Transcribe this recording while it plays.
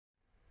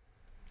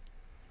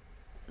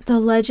The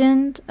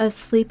Legend of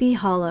Sleepy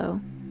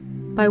Hollow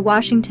by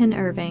Washington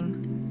Irving,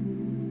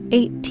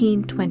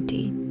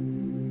 1820.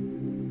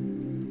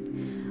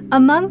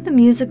 Among the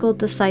musical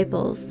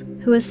disciples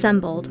who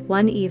assembled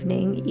one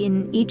evening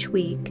in each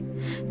week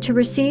to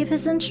receive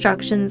his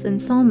instructions in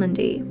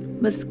psalmody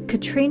was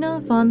Katrina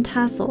von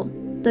Tassel,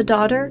 the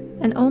daughter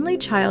and only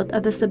child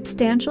of a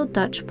substantial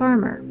Dutch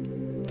farmer.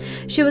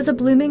 She was a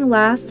blooming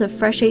lass of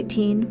fresh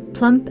 18,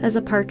 plump as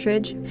a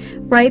partridge,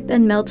 ripe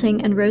and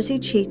melting and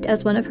rosy-cheeked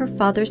as one of her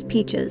father's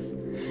peaches,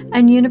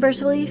 and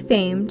universally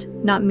famed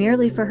not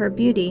merely for her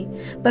beauty,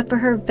 but for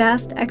her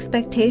vast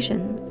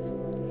expectations.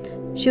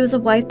 She was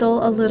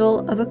withal a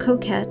little of a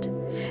coquette,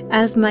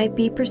 as might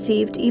be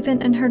perceived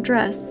even in her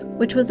dress,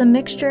 which was a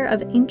mixture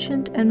of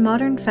ancient and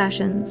modern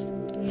fashions,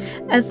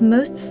 as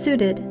most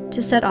suited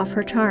to set off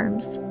her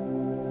charms.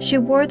 She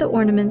wore the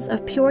ornaments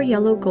of pure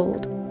yellow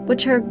gold,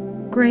 which her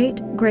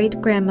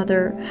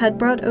great-great-grandmother had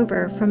brought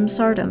over from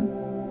Sardom,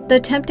 the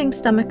tempting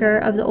stomacher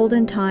of the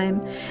olden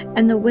time,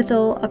 and the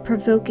withal a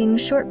provoking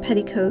short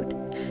petticoat,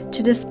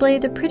 to display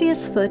the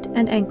prettiest foot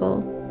and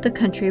ankle the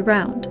country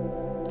round.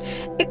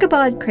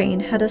 Ichabod Crane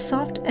had a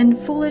soft and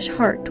foolish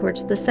heart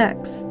towards the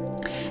sex,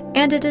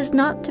 and it is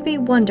not to be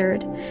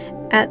wondered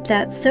at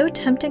that so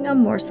tempting a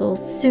morsel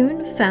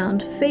soon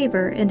found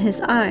favor in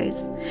his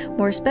eyes,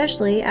 more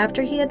especially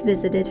after he had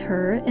visited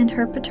her in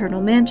her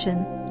paternal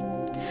mansion.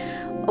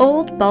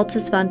 Old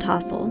Baltus van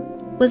Tassel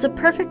was a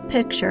perfect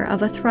picture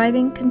of a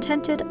thriving,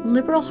 contented,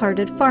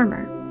 liberal-hearted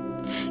farmer.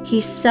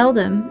 He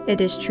seldom, it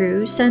is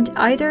true, sent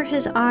either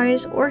his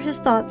eyes or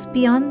his thoughts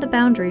beyond the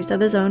boundaries of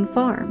his own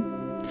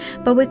farm,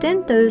 but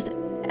within those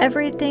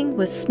everything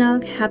was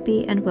snug,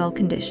 happy, and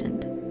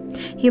well-conditioned.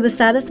 He was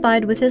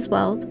satisfied with his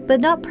wealth,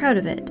 but not proud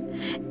of it,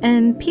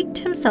 and piqued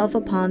himself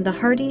upon the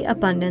hearty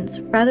abundance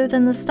rather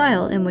than the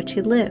style in which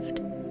he lived.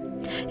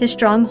 His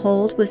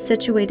stronghold was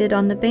situated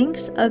on the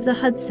banks of the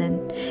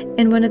Hudson,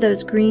 in one of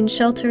those green,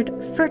 sheltered,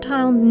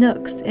 fertile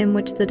nooks in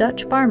which the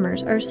Dutch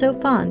farmers are so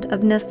fond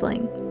of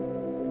nestling.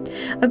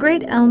 A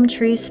great elm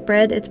tree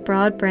spread its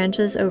broad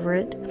branches over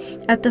it,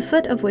 at the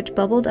foot of which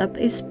bubbled up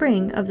a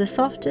spring of the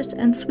softest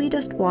and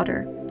sweetest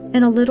water,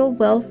 in a little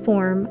well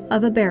form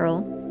of a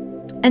barrel,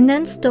 and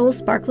then stole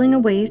sparkling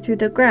away through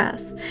the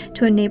grass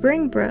to a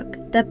neighboring brook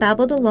that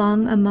babbled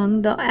along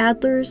among the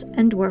adlers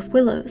and dwarf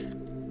willows.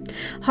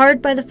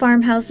 Hard by the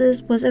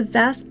farmhouses was a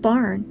vast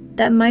barn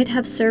that might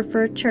have served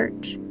for a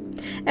church,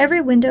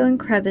 every window and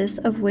crevice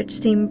of which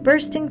seemed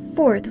bursting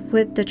forth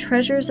with the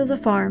treasures of the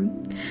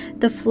farm.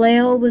 The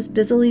flail was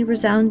busily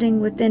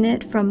resounding within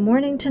it from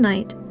morning to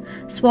night.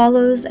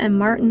 Swallows and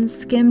martins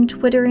skimmed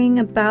twittering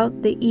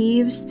about the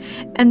eaves,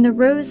 and the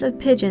rows of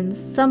pigeons,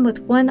 some with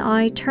one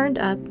eye turned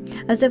up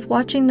as if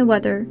watching the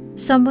weather,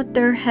 some with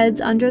their heads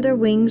under their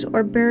wings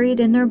or buried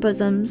in their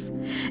bosoms,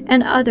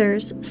 and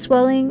others,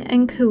 swelling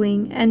and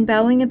cooing and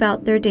bowing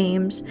about their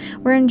dames,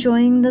 were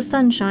enjoying the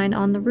sunshine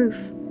on the roof.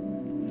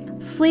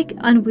 Sleek,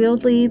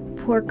 unwieldy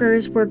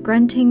porkers were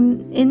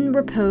grunting in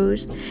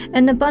repose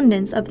and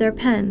abundance of their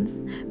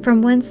pens,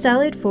 from whence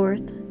sallied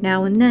forth,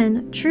 now and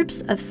then,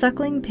 troops of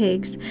suckling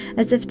pigs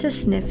as if to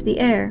sniff the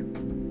air.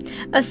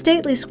 A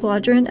stately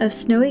squadron of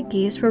snowy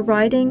geese were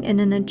riding in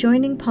an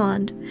adjoining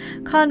pond,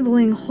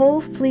 convoying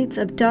whole fleets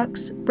of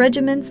ducks,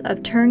 regiments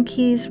of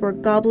turnkeys were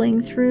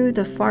gobbling through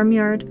the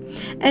farmyard,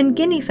 and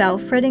guinea fowl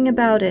fretting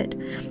about it,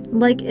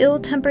 like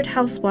ill-tempered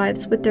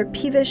housewives with their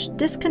peevish,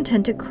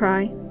 discontented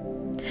cry.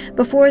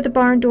 Before the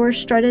barn door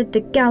strutted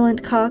the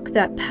gallant cock,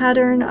 that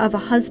pattern of a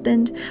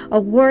husband, a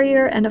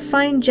warrior, and a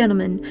fine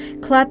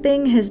gentleman,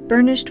 clapping his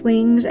burnished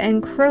wings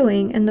and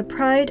crowing in the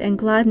pride and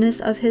gladness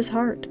of his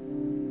heart,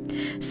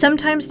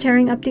 sometimes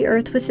tearing up the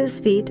earth with his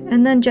feet,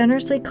 and then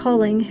generously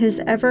calling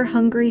his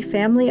ever-hungry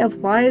family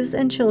of wives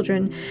and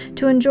children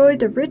to enjoy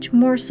the rich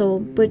morsel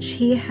which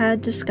he had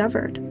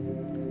discovered.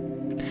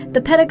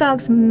 The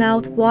pedagogue's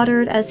mouth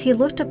watered as he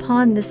looked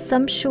upon this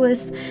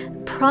sumptuous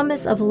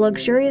promise of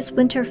luxurious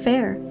winter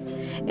fare.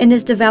 In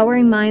his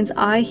devouring mind's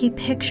eye he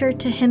pictured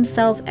to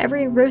himself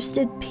every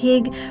roasted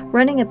pig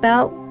running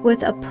about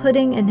with a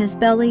pudding in his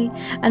belly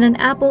and an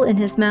apple in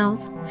his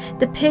mouth.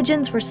 The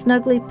pigeons were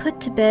snugly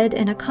put to bed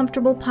in a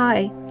comfortable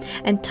pie,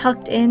 and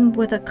tucked in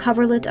with a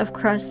coverlet of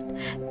crust.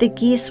 The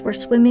geese were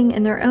swimming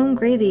in their own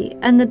gravy,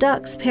 and the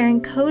ducks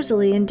pairing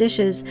cozily in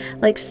dishes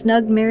like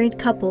snug married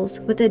couples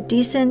with a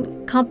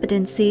decent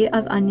competency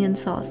of onion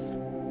sauce.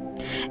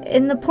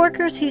 In the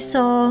porkers he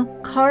saw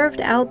carved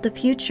out the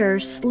future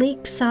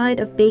sleek side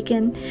of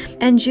bacon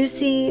and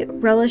juicy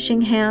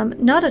relishing ham,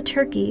 not a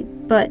turkey,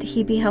 but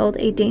he beheld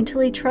a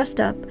daintily trussed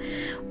up,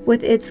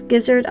 with its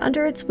gizzard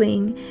under its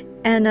wing,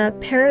 and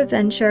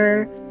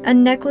peradventure a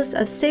necklace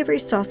of savory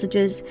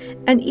sausages,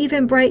 and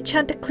even bright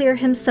Chanticleer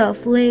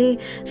himself lay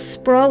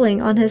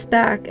sprawling on his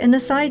back in a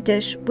side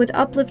dish with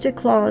uplifted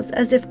claws,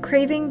 as if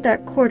craving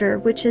that quarter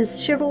which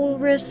his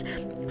chivalrous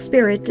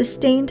spirit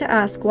disdained to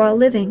ask while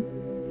living.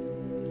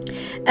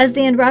 As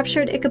the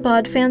enraptured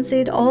Ichabod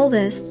fancied all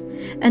this,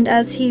 and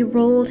as he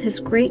rolled his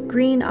great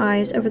green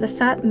eyes over the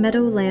fat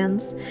meadow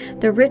lands,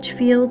 the rich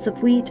fields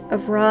of wheat,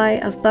 of rye,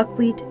 of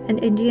buckwheat,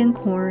 and Indian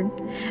corn,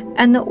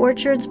 and the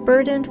orchards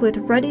burdened with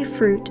ruddy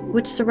fruit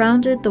which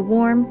surrounded the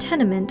warm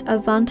tenement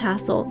of Van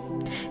Tassel,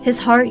 his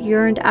heart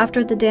yearned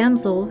after the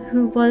damsel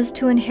who was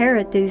to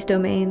inherit these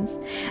domains,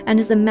 and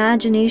his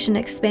imagination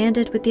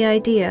expanded with the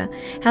idea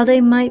how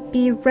they might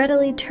be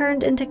readily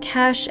turned into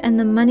cash and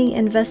the money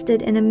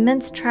invested in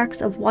immense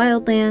tracts of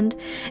wild land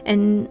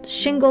and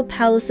shingle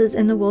palaces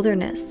in the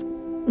wilderness.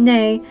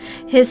 Nay,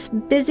 his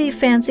busy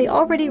fancy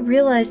already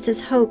realized his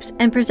hopes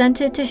and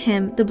presented to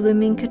him the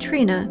blooming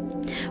Katrina,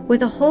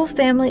 with a whole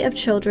family of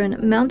children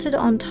mounted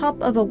on top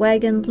of a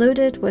wagon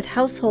loaded with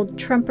household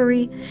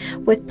trumpery,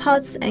 with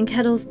pots and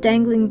kettles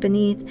dangling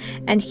beneath,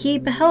 and he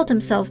beheld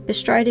himself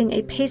bestriding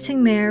a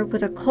pacing mare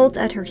with a colt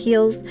at her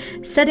heels,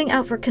 setting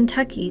out for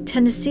Kentucky,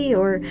 Tennessee,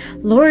 or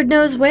Lord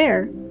knows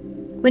where.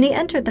 When he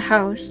entered the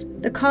house,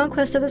 the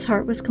conquest of his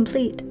heart was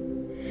complete.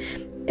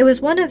 It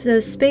was one of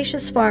those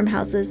spacious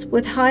farmhouses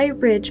with high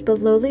ridge but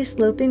lowly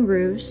sloping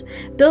roofs,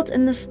 built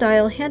in the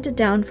style handed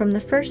down from the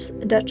first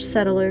Dutch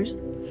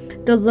settlers,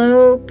 the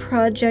low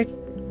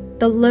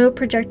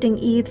projecting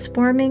eaves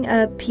forming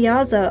a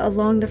piazza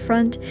along the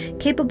front,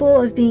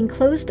 capable of being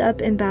closed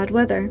up in bad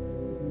weather.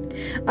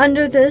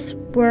 Under this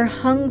were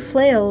hung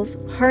flails,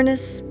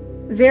 harness,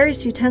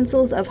 various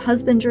utensils of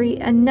husbandry,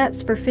 and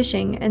nets for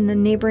fishing in the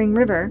neighboring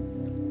river.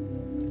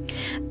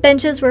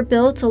 Benches were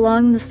built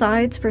along the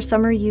sides for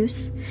summer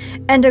use,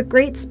 and a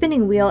great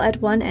spinning wheel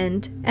at one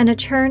end and a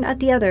churn at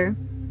the other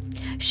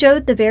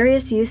showed the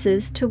various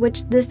uses to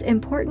which this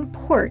important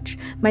porch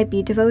might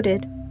be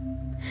devoted.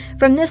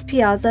 From this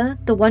piazza,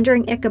 the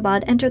wondering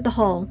Ichabod entered the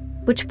hall,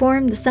 which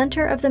formed the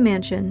center of the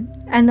mansion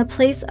and the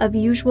place of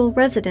usual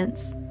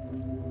residence.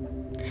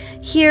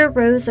 Here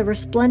rose a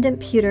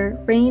resplendent pewter,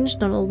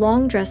 ranged on a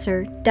long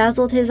dresser,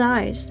 dazzled his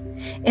eyes.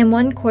 In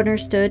one corner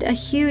stood a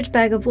huge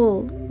bag of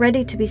wool,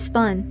 ready to be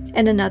spun,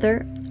 and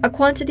another, a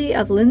quantity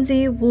of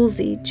linsey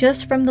woolsey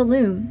just from the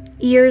loom,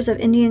 ears of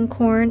Indian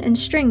corn and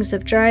strings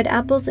of dried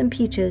apples and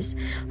peaches,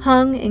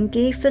 hung in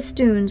gay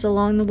festoons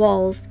along the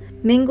walls,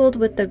 mingled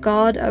with the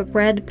gaud of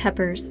red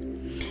peppers.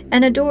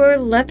 And a door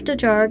left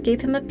ajar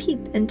gave him a peep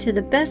into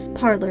the best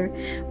parlor,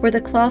 where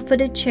the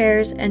claw-footed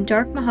chairs and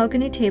dark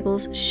mahogany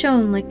tables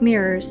shone like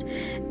mirrors,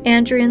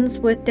 andrians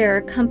with their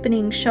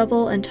accompanying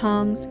shovel and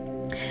tongs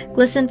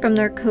glistened from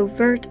their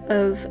covert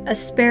of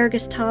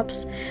asparagus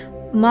tops,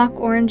 mock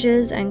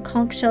oranges and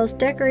conch shells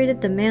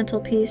decorated the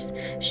mantelpiece,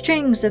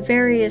 strings of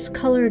various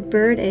colored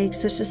bird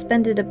eggs were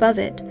suspended above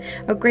it,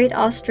 a great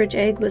ostrich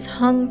egg was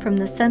hung from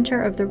the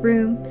center of the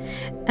room,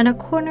 and a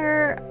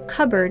corner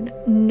cupboard,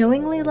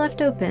 knowingly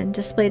left open,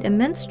 displayed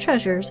immense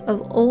treasures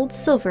of old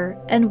silver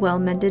and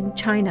well-mended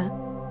china.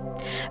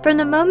 From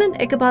the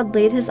moment Ichabod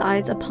laid his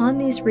eyes upon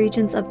these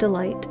regions of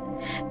delight,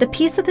 the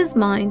peace of his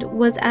mind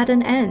was at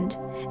an end,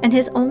 and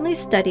his only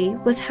study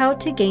was how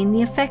to gain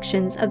the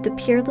affections of the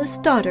peerless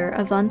daughter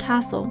of Van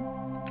Tassel.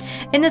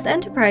 In this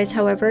enterprise,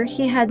 however,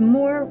 he had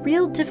more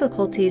real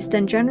difficulties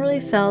than generally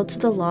fell to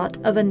the lot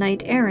of a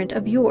knight-errant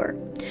of yore,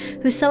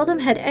 who seldom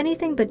had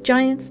anything but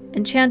giants,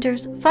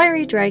 enchanters,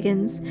 fiery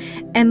dragons,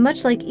 and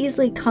much like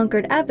easily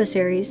conquered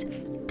adversaries,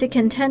 to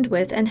contend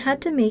with, and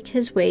had to make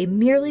his way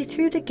merely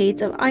through the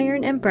gates of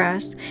iron and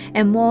brass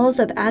and walls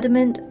of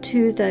adamant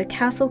to the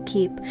castle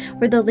keep,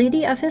 where the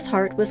lady of his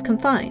heart was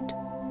confined.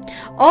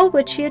 All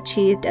which he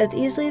achieved as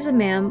easily as a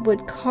man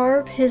would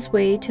carve his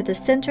way to the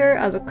center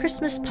of a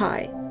Christmas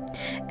pie,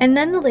 and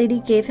then the lady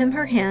gave him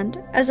her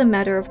hand as a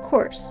matter of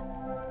course.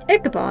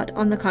 Ichabod,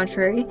 on the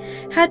contrary,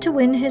 had to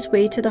win his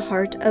way to the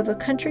heart of a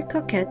country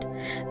coquette,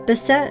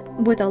 beset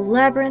with a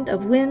labyrinth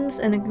of whims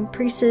and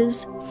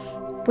caprices,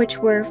 which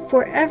were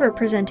forever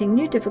presenting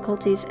new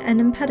difficulties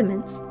and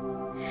impediments.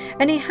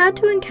 And he had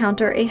to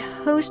encounter a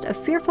host of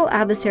fearful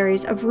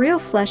adversaries of real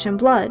flesh and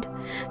blood,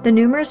 the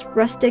numerous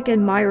rustic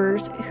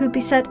admirers who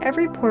beset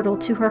every portal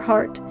to her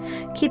heart,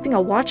 keeping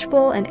a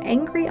watchful and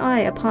angry eye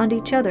upon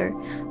each other,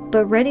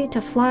 but ready to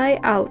fly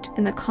out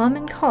in the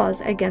common cause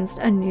against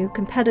a new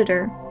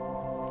competitor.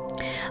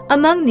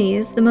 Among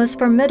these, the most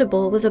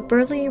formidable was a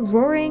burly,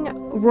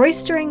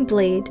 roistering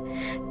blade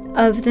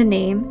of the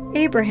name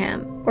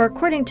Abraham, or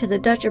according to the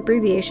Dutch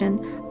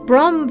abbreviation,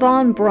 Brom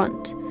van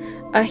Brunt,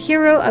 a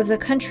hero of the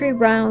country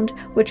round,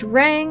 which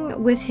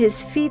rang with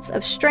his feats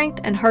of strength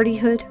and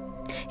hardihood.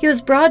 He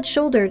was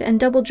broad-shouldered and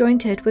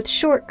double-jointed, with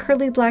short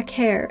curly black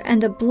hair,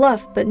 and a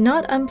bluff but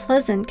not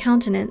unpleasant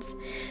countenance,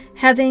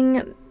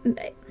 having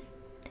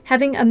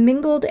a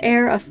mingled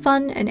air of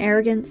fun and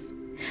arrogance.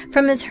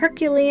 From his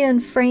Herculean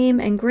frame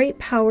and great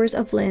powers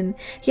of limb,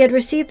 he had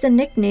received the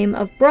nickname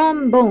of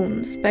Brom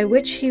Bones, by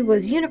which he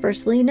was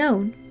universally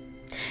known.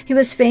 He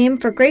was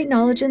famed for great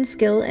knowledge and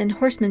skill in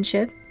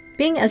horsemanship,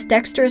 being as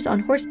dexterous on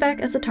horseback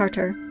as a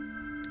Tartar.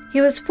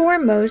 He was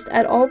foremost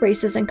at all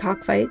races and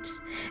cockfights,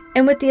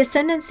 and with the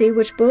ascendancy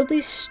which bodily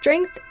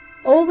strength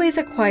always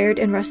acquired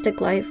in rustic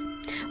life,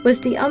 was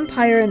the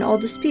umpire in all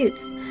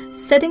disputes,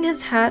 setting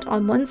his hat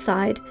on one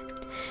side,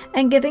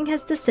 and giving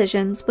his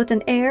decisions with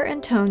an air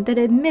and tone that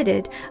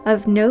admitted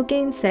of no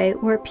gainsay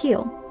or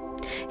appeal.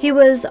 He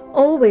was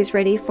always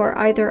ready for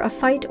either a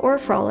fight or a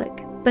frolic,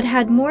 but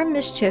had more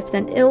mischief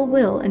than ill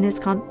will in his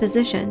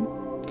composition.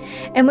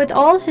 And with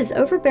all his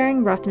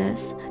overbearing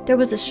roughness, there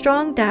was a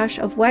strong dash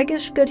of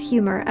waggish good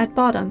humor at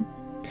bottom.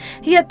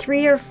 He had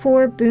 3 or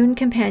 4 boon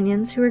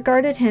companions who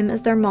regarded him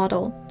as their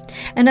model,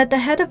 and at the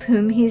head of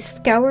whom he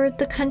scoured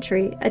the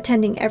country,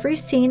 attending every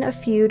scene of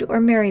feud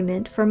or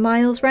merriment for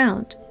miles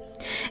round.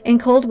 In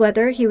cold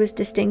weather he was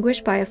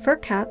distinguished by a fur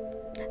cap,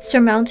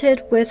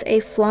 surmounted with a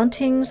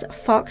flaunting's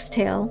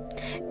fox-tail,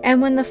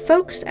 and when the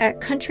folks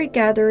at country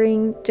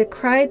gathering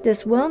descried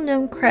this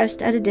well-known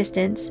crest at a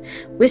distance,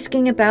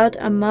 whisking about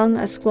among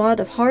a squad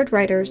of hard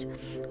riders,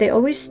 they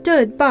always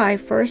stood by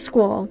for a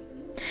squall.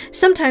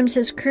 Sometimes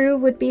his crew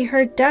would be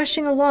heard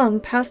dashing along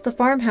past the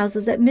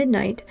farmhouses at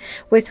midnight,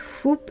 with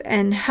whoop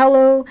and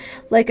hallo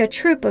like a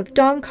troop of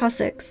Don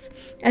Cossacks,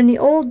 and the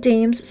old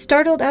dames,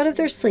 startled out of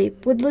their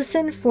sleep, would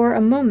listen for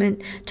a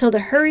moment till the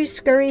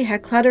hurry-scurry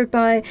had clattered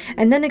by,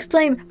 and then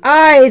exclaim,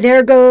 "Aye,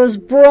 there goes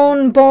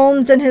Bron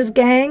Bones and his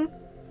gang!"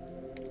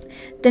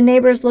 The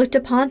neighbors looked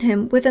upon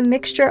him with a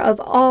mixture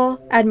of awe,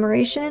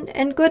 admiration,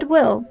 and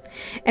goodwill,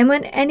 and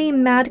when any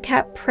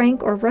madcap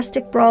prank or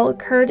rustic brawl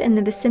occurred in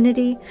the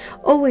vicinity,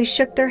 always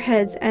shook their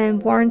heads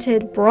and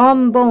warranted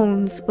Brom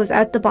Bones was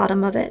at the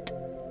bottom of it.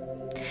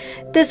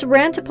 This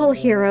rantipole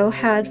hero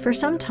had for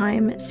some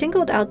time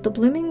singled out the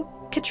blooming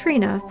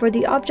Katrina for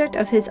the object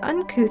of his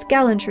uncouth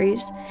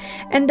gallantries,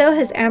 and though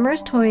his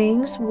amorous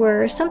toyings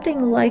were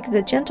something like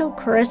the gentle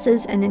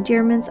caresses and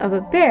endearments of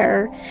a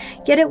bear,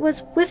 yet it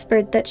was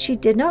whispered that she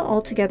did not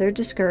altogether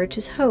discourage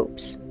his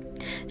hopes.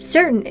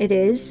 Certain it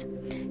is,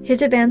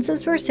 his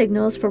advances were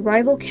signals for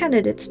rival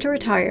candidates to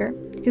retire,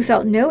 who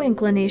felt no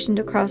inclination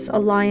to cross a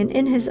line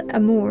in his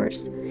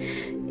amours,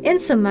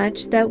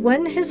 insomuch that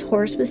when his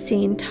horse was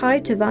seen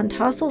tied to Van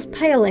Tassel's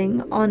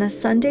paling on a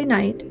Sunday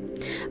night,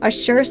 a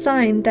sure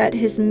sign that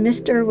his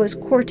mister was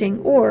courting,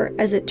 or,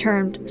 as it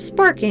termed,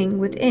 sparking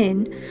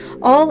within,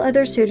 all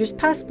other suitors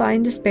passed by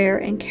in despair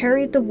and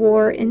carried the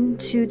war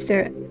into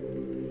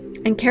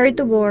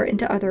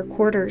other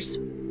quarters.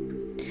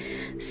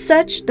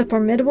 Such the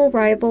formidable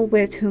rival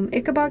with whom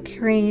Ichabod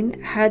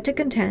Crane had to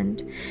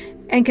contend,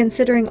 and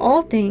considering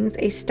all things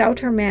a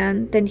stouter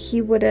man than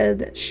he would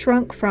have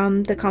shrunk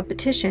from the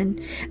competition,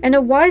 and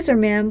a wiser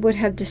man would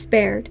have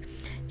despaired.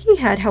 He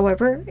had,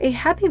 however, a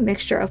happy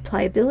mixture of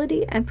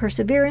pliability and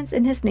perseverance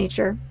in his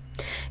nature.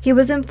 He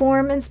was in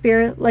form and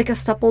spirit like a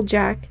supple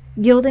jack,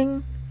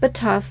 yielding but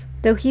tough.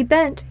 Though he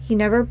bent, he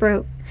never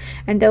broke,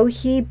 and though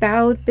he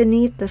bowed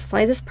beneath the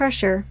slightest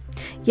pressure,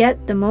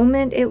 yet the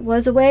moment it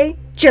was away,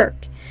 jerk!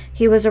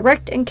 He was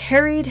erect and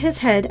carried his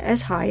head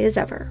as high as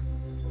ever.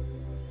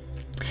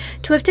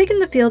 To have taken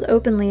the field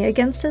openly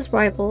against his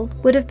rival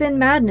would have been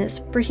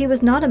madness, for he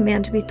was not a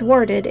man to be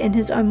thwarted in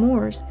his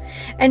amours,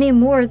 any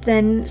more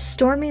than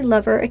stormy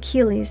lover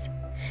Achilles.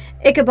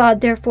 Ichabod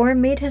therefore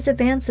made his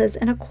advances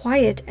in a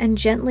quiet and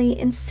gently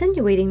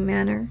insinuating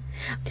manner.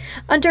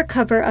 Under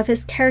cover of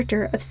his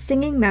character of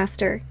singing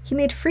master, he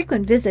made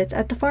frequent visits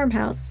at the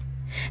farmhouse.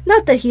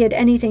 Not that he had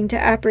anything to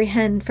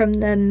apprehend from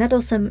the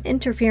meddlesome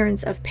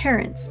interference of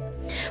parents,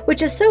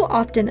 which is so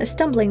often a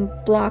stumbling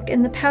block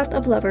in the path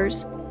of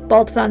lovers.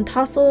 Bald Van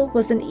Tassel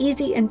was an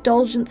easy,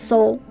 indulgent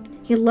soul.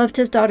 He loved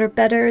his daughter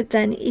better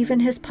than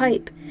even his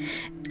pipe,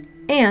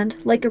 and,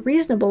 like a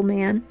reasonable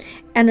man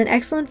and an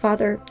excellent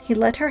father, he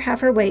let her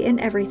have her way in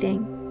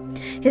everything.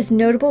 His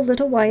notable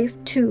little wife,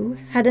 too,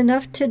 had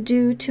enough to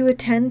do to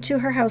attend to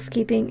her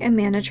housekeeping and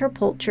manage her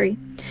poultry,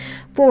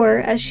 for,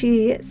 as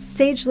she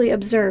sagely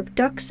observed,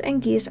 ducks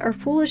and geese are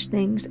foolish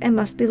things and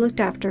must be looked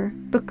after,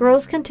 but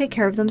girls can take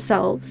care of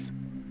themselves.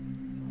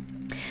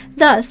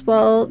 Thus,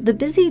 while the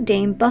busy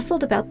dame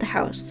bustled about the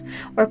house,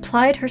 or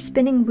plied her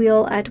spinning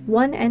wheel at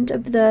one end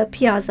of the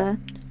piazza,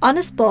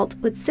 honest Balt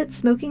would sit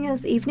smoking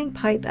his evening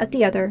pipe at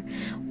the other,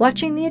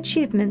 watching the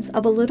achievements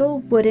of a little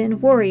wooden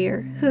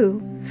warrior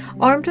who,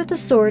 armed with a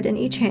sword in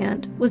each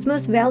hand, was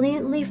most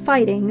valiantly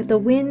fighting the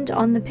wind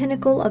on the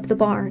pinnacle of the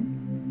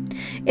barn.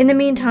 In the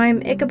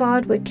meantime,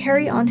 Ichabod would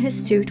carry on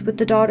his suit with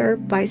the daughter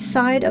by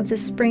side of the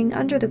spring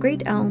under the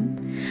great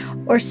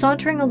elm, or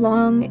sauntering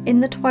along in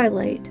the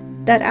twilight,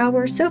 that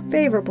hour so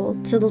favorable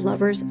to the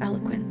lover's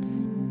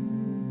eloquence.